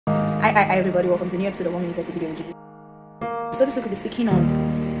Hi everybody, welcome to a new episode of 1 Minute 30 Video. So this week we'll be speaking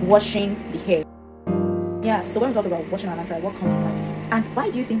on washing the hair. Yeah, so when we talk about washing our natural, what comes to mind? And why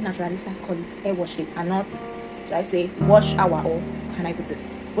do you think naturalistas call it hair wash day and not, should I say, wash hour, or can I put it?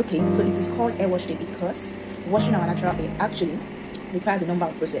 Okay, so it is called hair wash day because washing our natural hair actually requires a number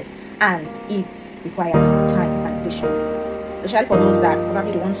of process and it requires time and patience. Especially for those that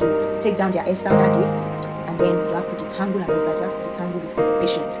probably don't want to take down their hairstyle that day, and then you have to detangle and all that. You have to detangle with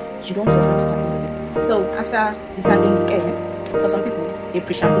patience. You don't rush when detangling the hair. So after detangling the hair, for some people they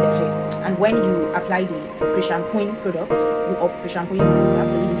pre-shampoo their hair, and when you apply the pre-shampooing product, you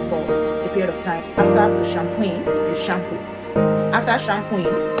have to leave it for a period of time. After pre-shampooing, you shampoo. After shampooing,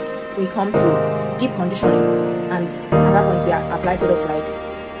 we come to deep conditioning, and at that point we apply products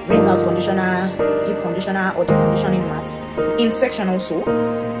like rinse out conditioner, deep conditioner, or deep conditioning mats. In section also,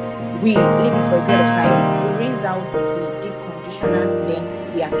 we leave it for a period of time. We rinse out the deep conditioner,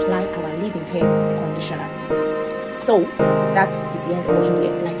 then we apply our leave-in hair conditioner. So that is the end of washing the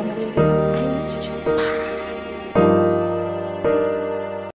hair. Can I come away again?